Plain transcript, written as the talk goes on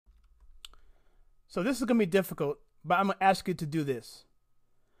So this is going to be difficult, but I'm going to ask you to do this.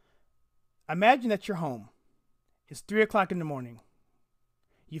 Imagine that you're home. It's 3 o'clock in the morning.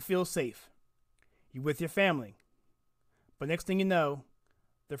 You feel safe. You're with your family. But next thing you know,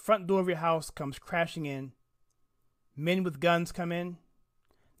 the front door of your house comes crashing in. Men with guns come in.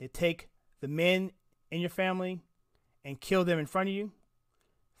 They take the men in your family and kill them in front of you,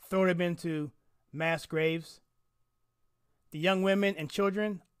 throw them into mass graves. The young women and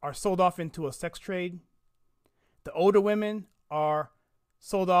children are sold off into a sex trade. The older women are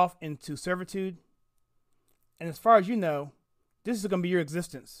sold off into servitude. And as far as you know, this is going to be your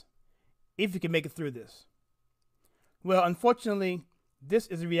existence if you can make it through this. Well, unfortunately, this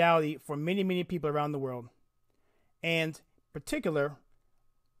is a reality for many, many people around the world. And in particular,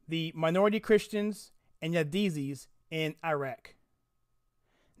 the minority Christians and Yazidis in Iraq.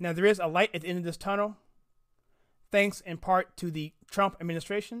 Now, there is a light at the end of this tunnel, thanks in part to the Trump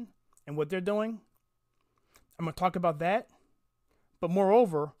administration and what they're doing. I'm going to talk about that. But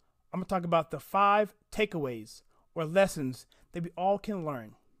moreover, I'm going to talk about the 5 takeaways or lessons that we all can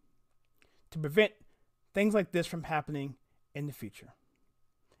learn to prevent things like this from happening in the future.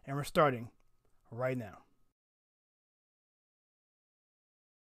 And we're starting right now.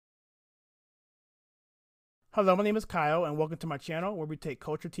 Hello, my name is Kyle, and welcome to my channel where we take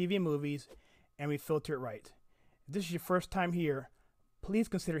culture, TV, and movies, and we filter it right. If this is your first time here, please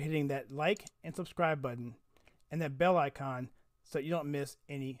consider hitting that like and subscribe button and that bell icon so that you don't miss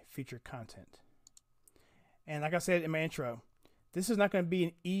any future content. And like I said in my intro, this is not going to be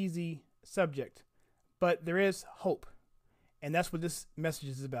an easy subject, but there is hope, and that's what this message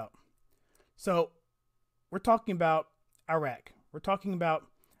is about. So we're talking about Iraq. We're talking about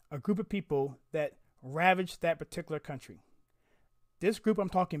a group of people that ravaged that particular country. This group I'm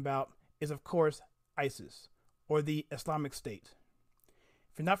talking about is, of course, ISIS, or the Islamic State.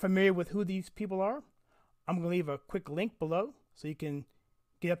 If you're not familiar with who these people are, I'm going to leave a quick link below so you can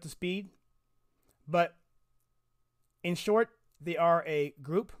get up to speed. But in short, they are a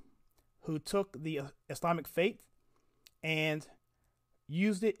group who took the Islamic faith and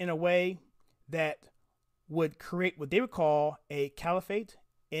used it in a way that would create what they would call a caliphate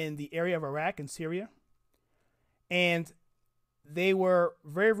in the area of Iraq and Syria. And they were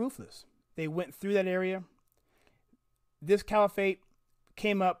very ruthless. They went through that area. This caliphate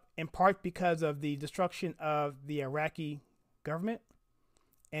came up in part because of the destruction of the Iraqi government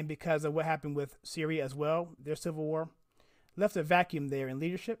and because of what happened with Syria as well. Their civil war left a vacuum there in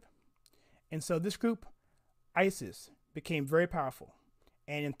leadership. And so this group, ISIS, became very powerful.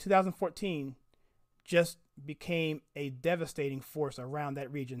 And in 2014, just became a devastating force around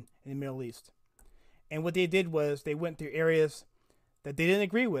that region in the Middle East. And what they did was they went through areas that they didn't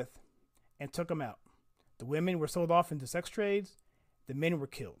agree with and took them out. The women were sold off into sex trades. The men were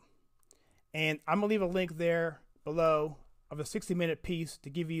killed. And I'm going to leave a link there below of a 60-minute piece to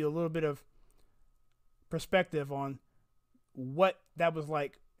give you a little bit of perspective on what that was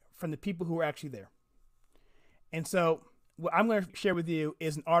like from the people who were actually there. And so what I'm going to share with you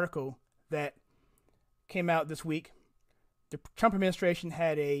is an article that came out this week. The Trump administration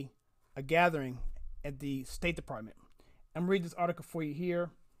had a gathering at the State Department. I'm reading this article for you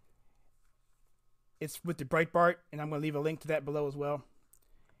here. It's with the Breitbart, and I'm going to leave a link to that below as well.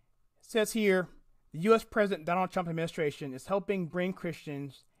 It says here, the U.S. President Donald Trump administration is helping bring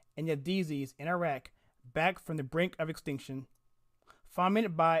Christians and Yazidis in Iraq back from the brink of extinction,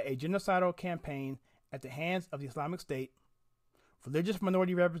 fomented by a genocidal campaign at the hands of the Islamic State. Religious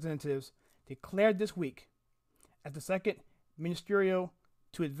minority representatives declared this week at the second ministerial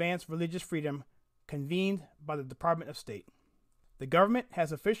to advance religious freedom convened by the Department of State. The government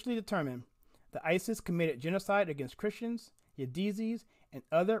has officially determined that ISIS committed genocide against Christians, Yazidis, and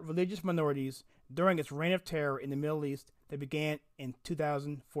other religious minorities during its reign of terror in the Middle East that began in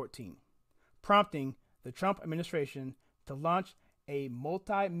 2014, prompting the Trump administration to launch a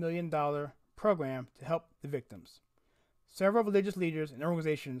multi-million-dollar program to help the victims. Several religious leaders and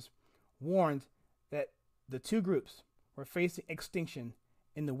organizations warned that the two groups were facing extinction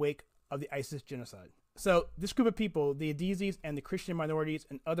in the wake of the ISIS genocide. So this group of people, the Yazidis and the Christian minorities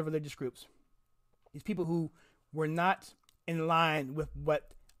and other religious groups, these people who were not in line with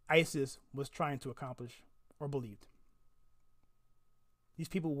what ISIS was trying to accomplish or believed. These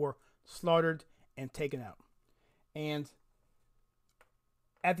people were slaughtered and taken out. And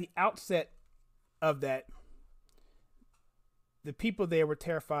at the outset of that, the people there were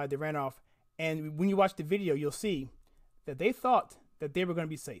terrified. They ran off. And when you watch the video, you'll see that they thought that they were going to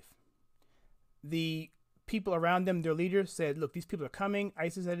be safe. The people around them, their leaders, said, look, these people are coming.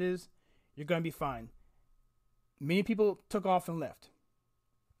 ISIS, that is. You're going to be fine. Many people took off and left.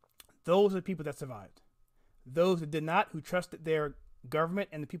 Those are the people that survived. Those that did not, who trusted their government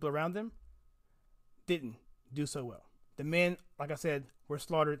and the people around them, didn't do so well. The men, like I said, were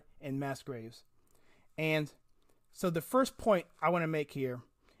slaughtered in mass graves. And so the first point I want to make here,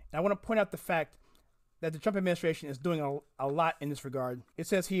 and I want to point out the fact that the Trump administration is doing a lot in this regard. It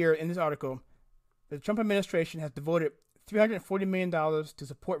says here in this article that the Trump administration has devoted $340 million to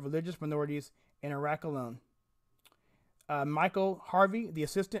support religious minorities in Iraq alone. Michael Harvey, the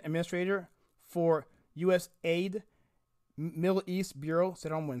assistant administrator for U.S. Aid Middle East Bureau,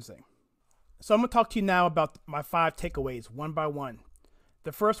 said on Wednesday. So I'm going to talk to you now about my 5 takeaways, one by one.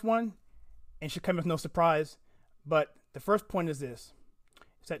 The first one, and should come as no surprise, but the first point is this.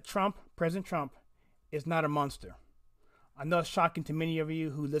 It's that President Trump, is not a monster. I know it's shocking to many of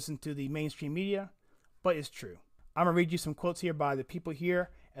you who listen to the mainstream media, but it's true. I'm going to read you some quotes here by the people here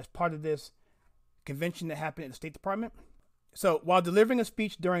as part of this convention that happened at the State Department. So, while delivering a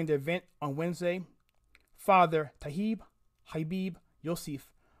speech during the event on Wednesday, Father Habib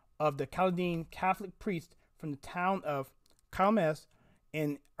Yosef of the Chaldean Catholic priest from the town of Kalmes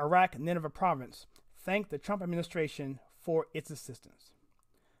in Iraq Nineveh province thanked the Trump administration for its assistance.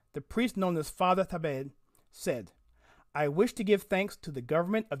 The priest, known as Father Tabed, said, "I wish to give thanks to the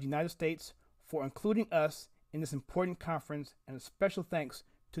government of the United States for including us in this important conference, and a special thanks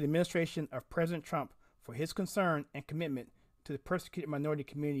to the administration of President Trump for his concern and commitment to the persecuted minority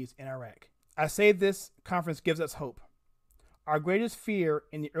communities in Iraq. I say this conference gives us hope. Our greatest fear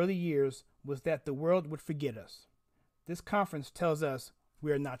in the early years was that the world would forget us. This conference tells us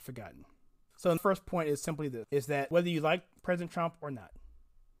we are not forgotten." So the first point is simply this, is that whether you like President Trump or not,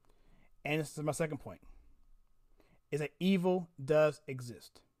 and this is my second point, is that evil does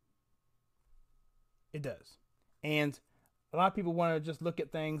exist. It does. And a lot of people want to just look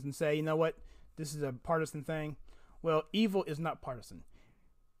at things and say, you know what, this is a partisan thing. Well, evil is not partisan.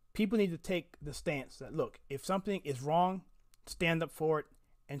 People need to take the stance that, look, if something is wrong, stand up for it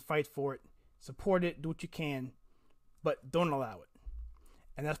and fight for it. Support it, do what you can, but don't allow it.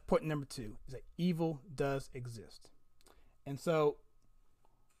 And that's point number 2, is that evil does exist. And so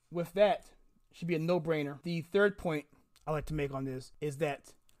with that, it should be a no-brainer. The third point I like to make on this is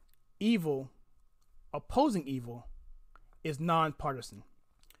that evil, opposing evil, is nonpartisan.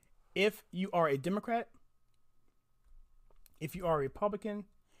 If you are a Democrat, if you are a Republican,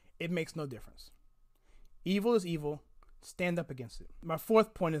 it makes no difference. Evil is evil. Stand up against it. My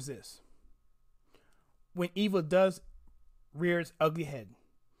fourth point is this. When evil does rear its ugly head,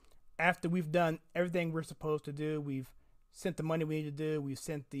 after we've done everything we're supposed to do, we've sent the money we need to do, we've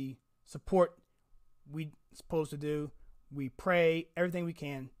sent the support we're supposed to do, we pray, everything we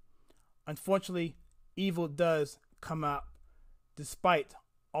can. Unfortunately, evil does come out despite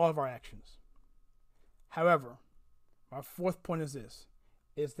all of our actions. However, my fourth point is this,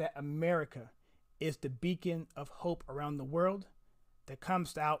 is that America is the beacon of hope around the world that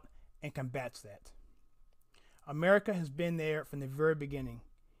comes out and combats that. America has been there from the very beginning,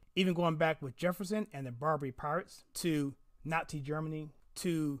 even going back with Jefferson and the Barbary Pirates, to Nazi Germany,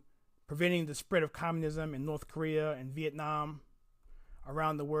 to preventing the spread of communism in North Korea and Vietnam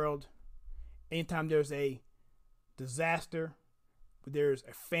around the world. Anytime there's a disaster, there's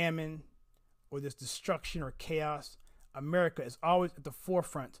a famine, or there's destruction or chaos, America is always at the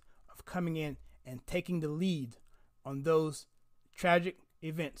forefront of coming in and taking the lead on those tragic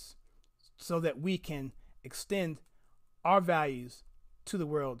events so that we can extend our values to the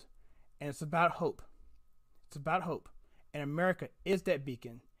world. And it's about hope. It's about hope. And America is that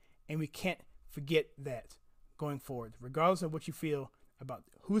beacon, and we can't forget that going forward, regardless of what you feel about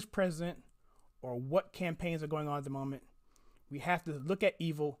who's president or what campaigns are going on at the moment. We have to look at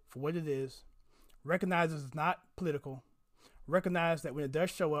evil for what it is, recognize it's not political, recognize that when it does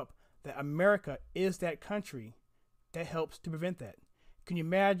show up, that America is that country that helps to prevent that. Can you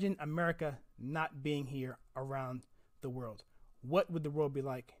imagine America not being here around the world? What would the world be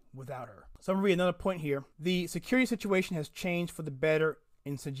like without her? So I'm going to read another point here. The security situation has changed for the better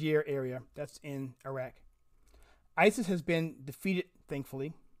in Sajir area. That's in Iraq. ISIS has been defeated,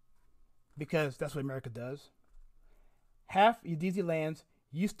 thankfully, because that's what America does. Half Yazidi lands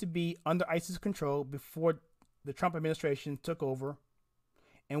used to be under ISIS control before the Trump administration took over.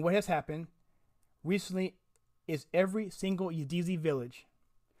 And what has happened recently is every single Yazidi village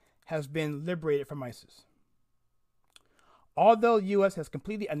has been liberated from ISIS. Although the U.S. has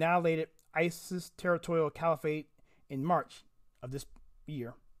completely annihilated ISIS territorial caliphate in March of this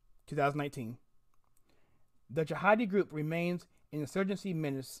year, 2019, the jihadi group remains an insurgency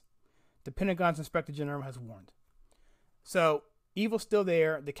menace, the Pentagon's Inspector General has warned. So, evil's still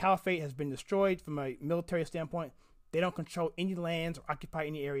there. The caliphate has been destroyed from a military standpoint. They don't control any lands or occupy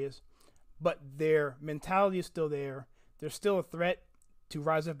any areas, but their mentality is still there. They're still a threat to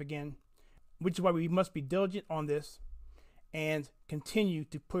rise up again, which is why we must be diligent on this and continue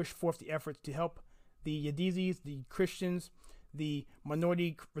to push forth the efforts to help the Yazidis, the Christians, the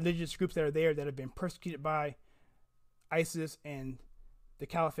minority religious groups that are there that have been persecuted by ISIS and the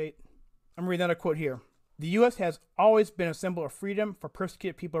Caliphate. I'm reading another quote here. The U.S. has always been a symbol of freedom for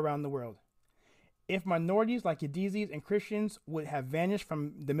persecuted people around the world. If minorities like Yazidis and Christians would have vanished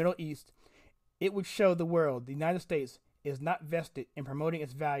from the Middle East, it would show the world the United States is not vested in promoting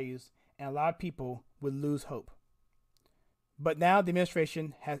its values, and a lot of people would lose hope. But now the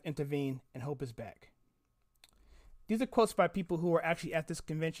administration has intervened and hope is back. These are quotes by people who were actually at this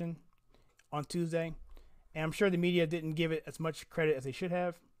convention on Tuesday, and I'm sure the media didn't give it as much credit as they should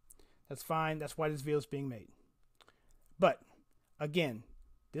have. That's fine. That's why this video is being made. But again,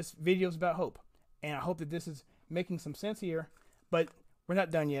 this video is about hope, and I hope that this is making some sense here, but we're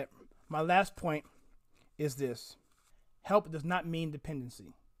not done yet. My last point is this. Help does not mean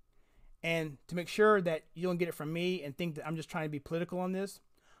dependency. And to make sure that you don't get it from me and think that I'm just trying to be political on this,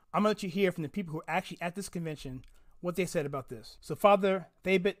 I'm going to let you hear from the people who are actually at this convention what they said about this. So Father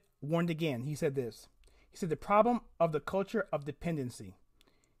Thabit warned again. He said this. He said, the problem of the culture of dependency.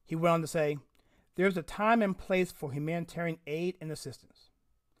 He went on to say, there's a time and place for humanitarian aid and assistance,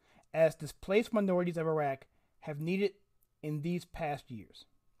 as displaced minorities of Iraq have needed in these past years.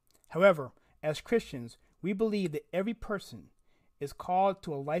 However, as Christians, we believe that every person is called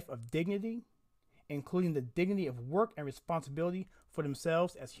to a life of dignity, including the dignity of work and responsibility for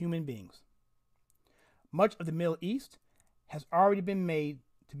themselves as human beings. Much of the Middle East has already been made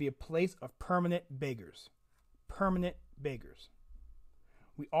to be a place of permanent beggars. Permanent beggars.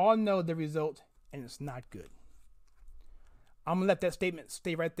 We all know the result, and it's not good. I'm going to let that statement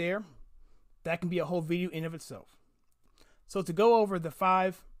stay right there. That can be a whole video in of itself. So to go over the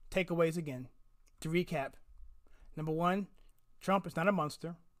 5 takeaways again, to recap. Number 1, Trump is not a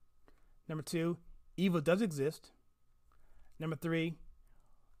monster. Number 2, evil does exist. Number 3,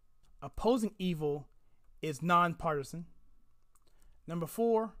 opposing evil is nonpartisan. Number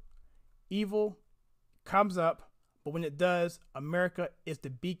 4, evil comes up, but when it does, America is the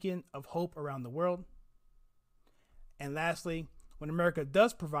beacon of hope around the world. And lastly, when America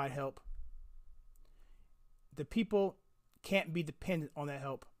does provide help, the people can't be dependent on that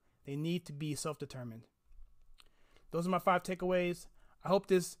help. They need to be self-determined. Those are my 5 takeaways. I hope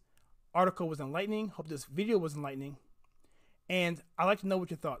this article was enlightening. Hope this video was enlightening. And I'd like to know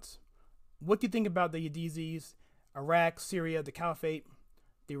what your thoughts. What do you think about the Yazidis, Iraq, Syria, the Caliphate,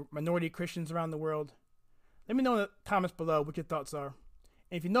 the minority Christians around the world? Let me know in the comments below what your thoughts are.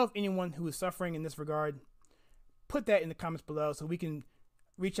 And if you know of anyone who is suffering in this regard, put that in the comments below so we can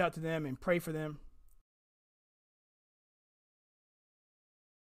reach out to them and pray for them.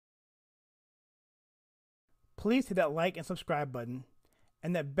 Please hit that like and subscribe button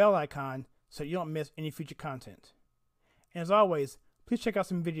and that bell icon so you don't miss any future content. And as always, please check out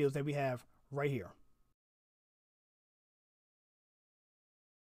some videos that we have right here.